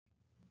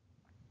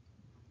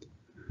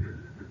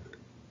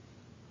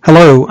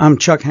Hello, I'm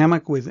Chuck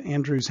Hammock with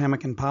Andrews,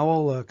 Hammock &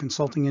 Powell, a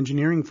consulting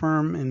engineering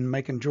firm in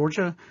Macon,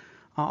 Georgia.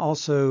 I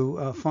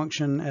also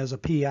function as a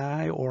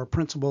PI or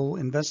principal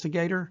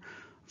investigator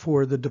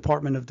for the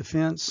Department of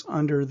Defense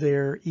under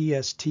their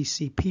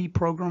ESTCP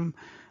program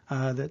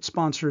that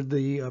sponsored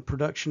the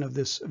production of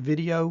this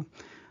video.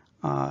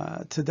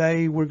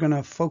 Today we're going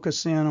to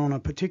focus in on a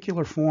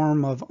particular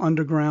form of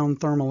underground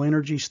thermal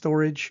energy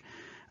storage,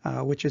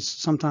 which is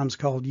sometimes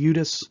called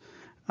UTES.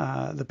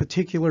 The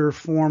particular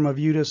form of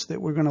UTES that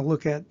we're going to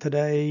look at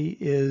today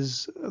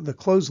is the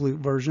closed loop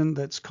version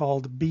that's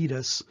called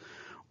BTES,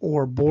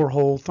 or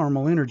Borehole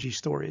Thermal Energy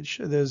Storage.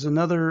 There's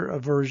another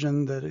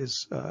version that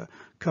is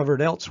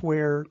covered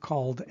elsewhere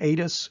called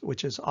ATES,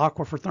 which is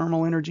Aquifer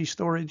Thermal Energy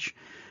Storage.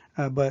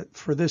 But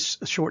for this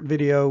short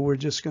video, we're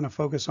just going to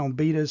focus on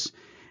BTES,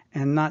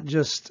 and not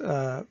just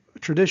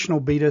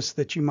traditional BTES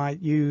that you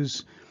might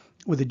use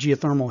with a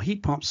geothermal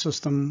heat pump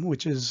system,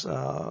 which is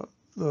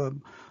the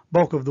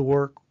bulk of the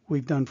work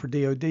we've done for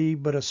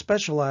DoD, but a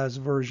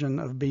specialized version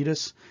of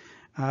BTES,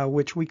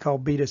 which we call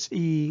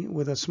BTESe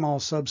with a small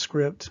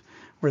subscript,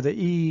 where the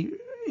E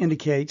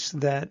indicates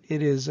that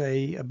it is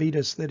a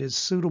BTES that is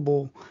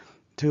suitable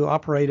to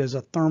operate as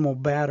a thermal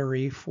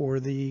battery for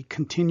the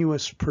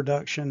continuous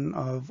production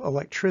of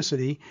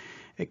electricity.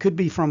 It could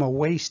be from a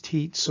waste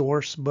heat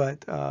source,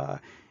 but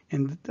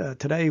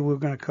today we're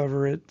going to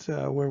cover it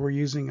where we're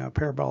using a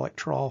parabolic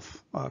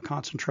trough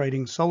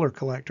concentrating solar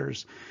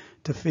collectors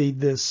to feed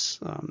this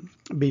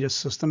BTES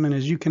system. And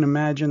as you can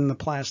imagine, the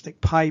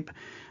plastic pipe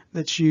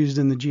that's used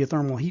in the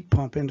geothermal heat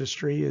pump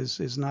industry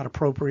is not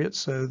appropriate.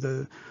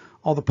 So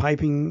all the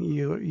piping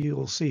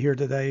you'll see here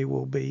today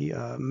will be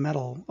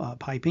metal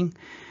piping.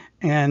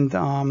 And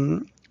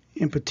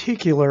in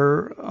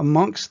particular,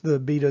 amongst the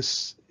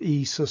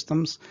BTESe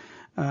systems,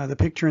 the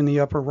picture in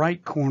the upper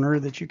right corner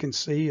that you can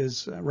see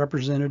is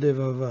representative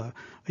of a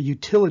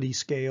utility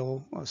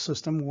scale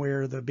system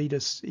where the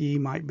BTESe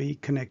might be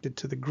connected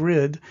to the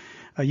grid.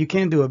 You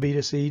can do a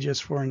BTESe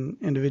just for an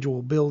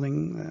individual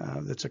building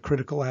that's a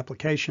critical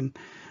application,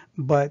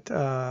 but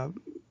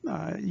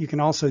you can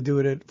also do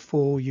it at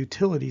full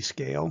utility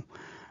scale.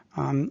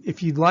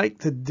 If you'd like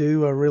to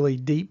do a really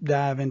deep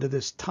dive into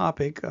this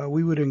topic,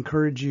 we would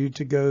encourage you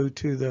to go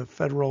to the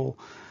federal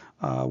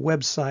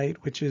website,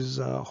 which is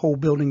Whole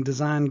Building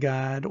Design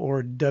Guide,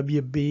 or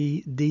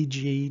wbdg.org.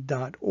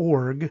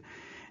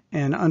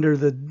 And under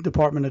the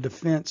Department of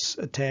Defense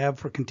tab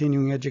for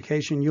continuing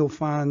education, you'll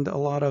find a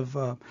lot of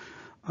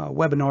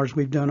webinars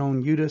we've done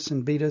on UTES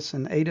and BTES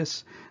and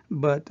ATES.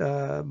 But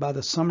by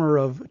the summer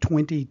of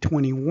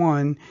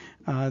 2021,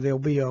 there'll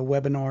be a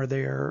webinar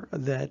there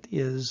that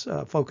is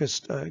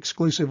focused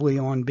exclusively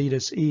on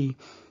BTESe,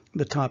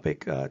 the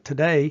topic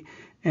today.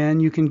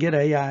 And you can get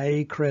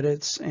AIA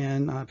credits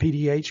and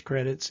PDH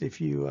credits if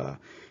you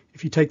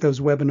take those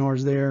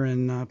webinars there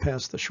and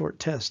pass the short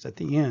test at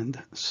the end.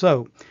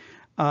 So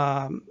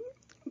the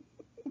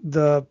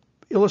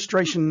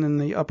illustration in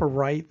the upper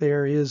right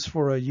there is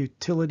for a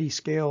utility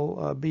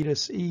scale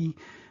BTESe,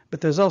 but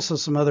there's also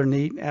some other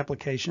neat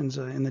applications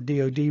in the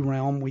DoD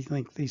realm. We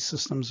think these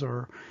systems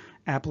are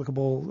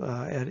applicable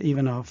at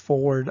even a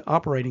forward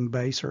operating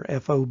base, or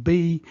FOB.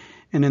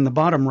 And in the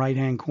bottom right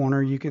hand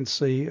corner you can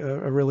see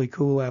a really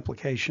cool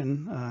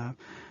application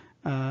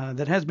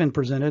that has been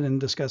presented and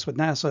discussed with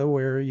NASA,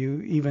 where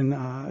you even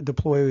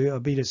deploy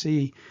a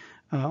BTESe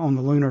on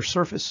the lunar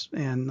surface,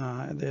 and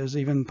there's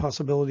even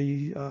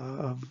possibility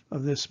of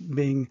this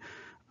being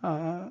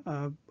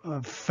a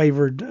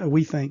favored,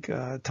 we think,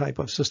 type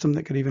of system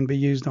that could even be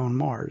used on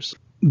Mars.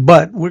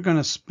 But we're going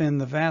to spend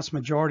the vast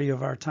majority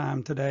of our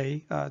time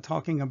today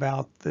talking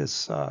about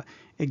this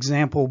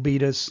example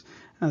BTES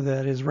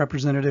that is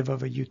representative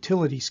of a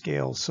utility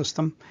scale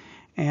system.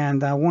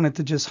 And I wanted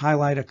to just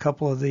highlight a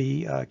couple of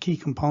the key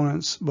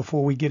components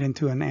before we get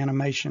into an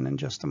animation in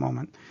just a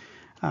moment.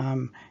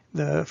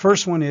 The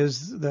first one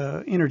is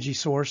the energy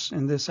source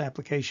in this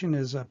application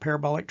is a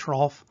parabolic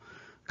trough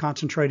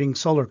concentrating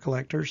solar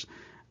collectors.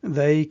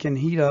 They can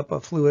heat up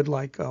a fluid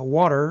like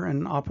water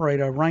and operate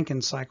a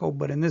Rankine cycle,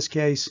 but in this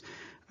case,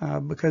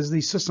 because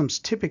these systems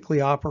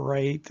typically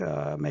operate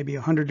maybe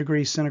 100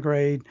 degrees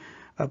centigrade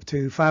up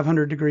to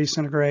 500 degrees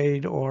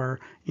centigrade,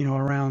 or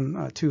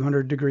around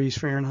 200 degrees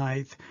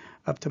Fahrenheit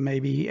up to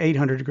maybe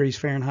 800 degrees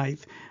Fahrenheit,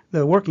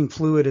 the working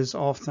fluid is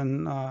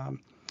often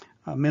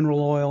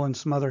mineral oil and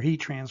some other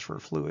heat transfer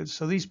fluids.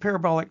 So these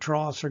parabolic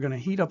troughs are going to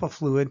heat up a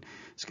fluid.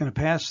 It's going to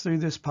pass through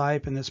this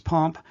pipe and this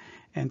pump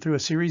and through a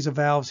series of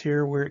valves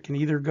here, where it can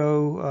either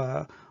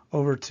go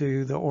over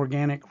to the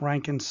Organic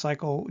Rankine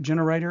Cycle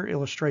generator,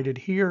 illustrated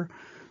here,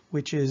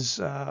 which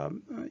is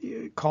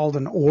called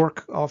an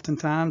ORC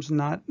oftentimes,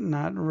 not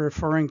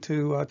referring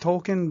to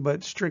Tolkien,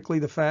 but strictly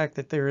the fact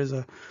that there is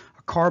a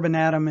carbon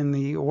atom in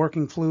the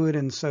working fluid,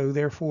 and so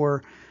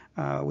therefore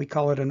we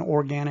call it an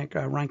Organic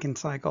Rankine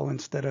Cycle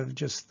instead of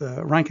just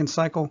the Rankine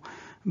Cycle.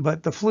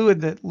 But the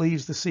fluid that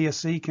leaves the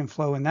CSC can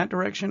flow in that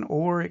direction,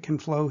 or it can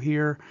flow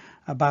here,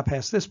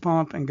 bypass this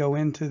pump, and go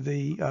into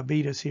the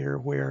BTES here,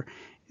 where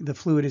the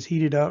fluid is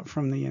heated up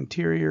from the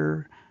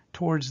interior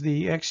towards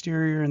the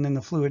exterior, and then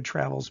the fluid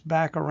travels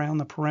back around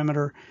the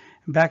perimeter,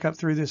 back up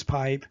through this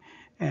pipe,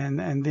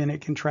 and then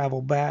it can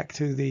travel back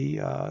to the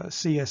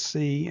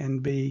CSC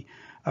and be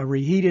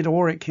reheated,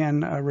 or it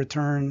can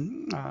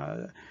return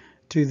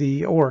to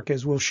the ORC,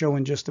 as we'll show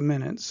in just a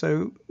minute.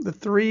 So the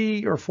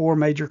 3 or 4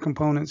 major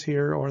components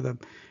here are the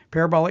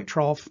parabolic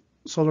trough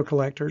solar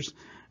collectors,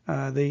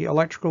 the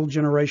electrical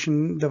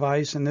generation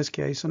device, in this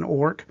case an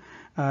ORC.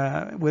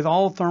 With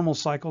all thermal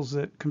cycles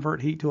that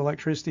convert heat to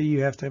electricity,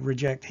 you have to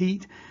reject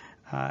heat.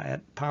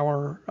 At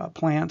power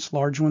plants,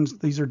 large ones,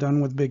 these are done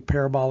with big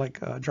parabolic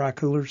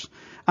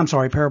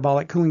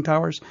parabolic cooling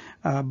towers.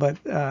 But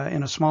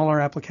in a smaller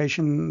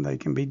application, they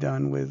can be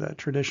done with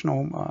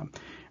traditional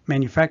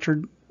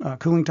manufactured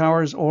cooling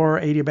towers,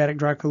 or adiabatic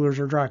dry coolers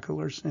or dry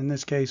coolers. In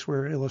this case,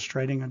 we're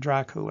illustrating a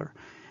dry cooler.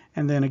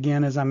 And then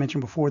again, as I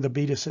mentioned before, the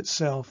BTES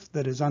itself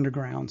that is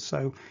underground.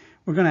 So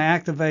we're going to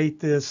activate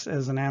this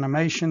as an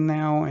animation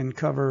now and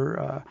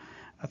cover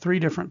 3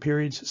 different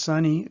periods: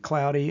 sunny,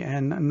 cloudy,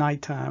 and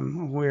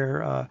nighttime,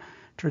 where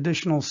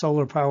traditional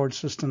solar powered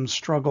systems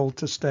struggle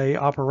to stay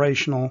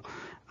operational.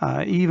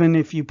 Even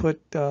if you put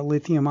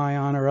lithium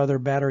ion or other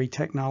battery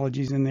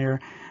technologies in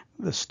there,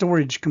 the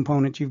storage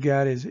component you've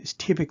got is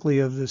typically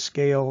of the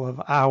scale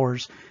of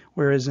hours,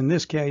 whereas in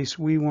this case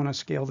we want to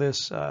scale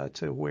this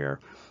to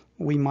where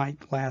we might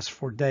last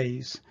for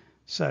days.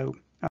 So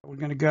we're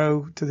going to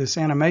go to this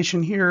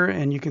animation here,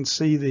 and you can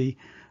see the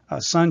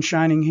sun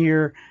shining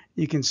here.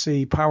 You can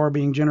see power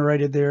being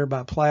generated there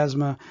by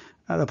plasma,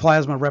 the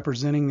plasma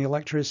representing the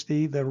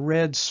electricity. The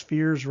red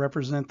spheres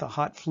represent the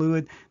hot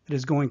fluid that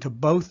is going to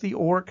both the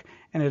ORC,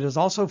 and it is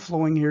also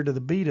flowing here to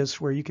the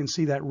BTES, where you can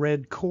see that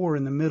red core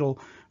in the middle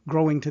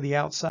growing to the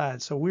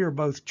outside. So we are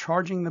both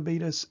charging the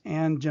BTES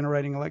and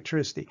generating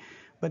electricity.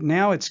 But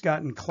now it's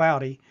gotten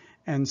cloudy,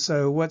 and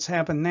so what's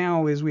happened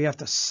now is we have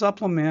to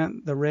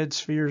supplement the red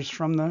spheres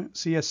from the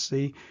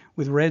CSC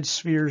with red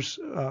spheres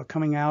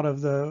coming out of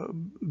the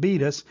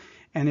BTES.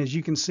 And as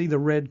you can see, the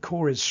red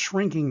core is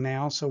shrinking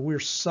now, so we're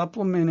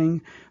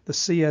supplementing the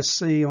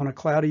CSC on a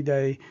cloudy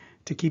day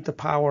to keep the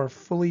power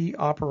fully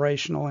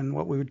operational in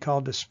what we would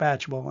call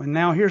dispatchable. And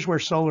now here's where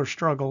solar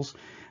struggles,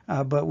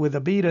 but with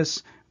the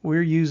BTES,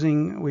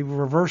 we've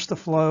reversed the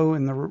flow,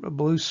 and the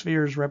blue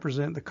spheres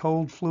represent the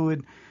cold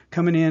fluid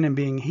coming in and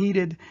being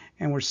heated,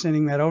 and we're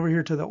sending that over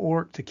here to the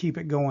ORC to keep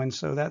it going.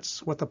 So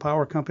that's what the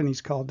power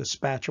companies call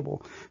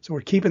dispatchable. So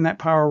we're keeping that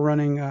power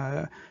running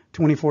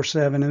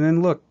 24/7, and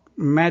then look,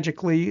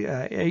 magically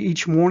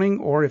each morning,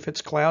 or if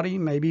it's cloudy,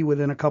 maybe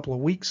within a couple of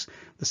weeks,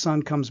 the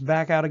sun comes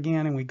back out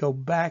again, and we go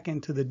back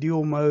into the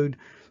dual mode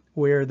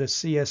where the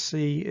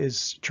CSC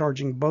is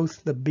charging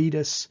both the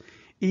BTESe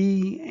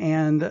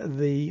and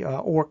the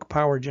ORC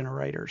power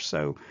generator.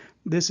 So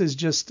this is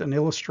just an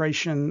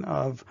illustration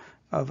of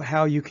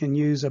how you can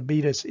use a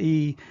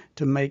BTESe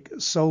to make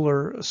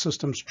solar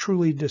systems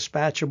truly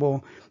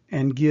dispatchable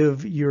and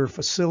give your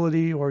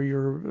facility or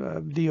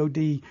your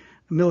DoD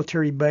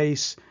military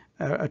base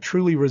a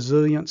truly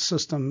resilient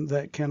system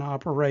that can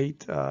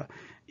operate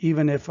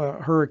even if a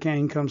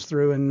hurricane comes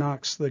through and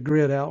knocks the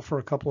grid out for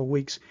a couple of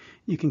weeks.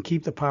 You can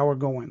keep the power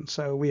going.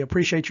 So we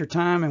appreciate your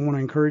time and want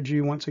to encourage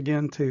you once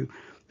again to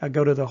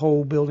go to the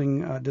whole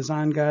building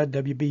design guide,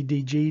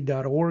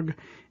 wbdg.org,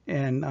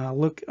 and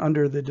look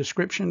under the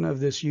description of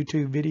this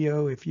YouTube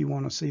video if you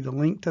want to see the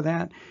link to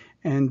that,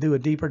 and do a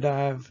deeper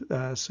dive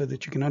so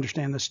that you can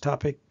understand this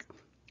topic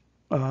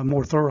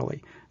more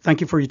thoroughly.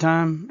 Thank you for your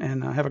time,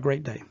 and have a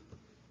great day.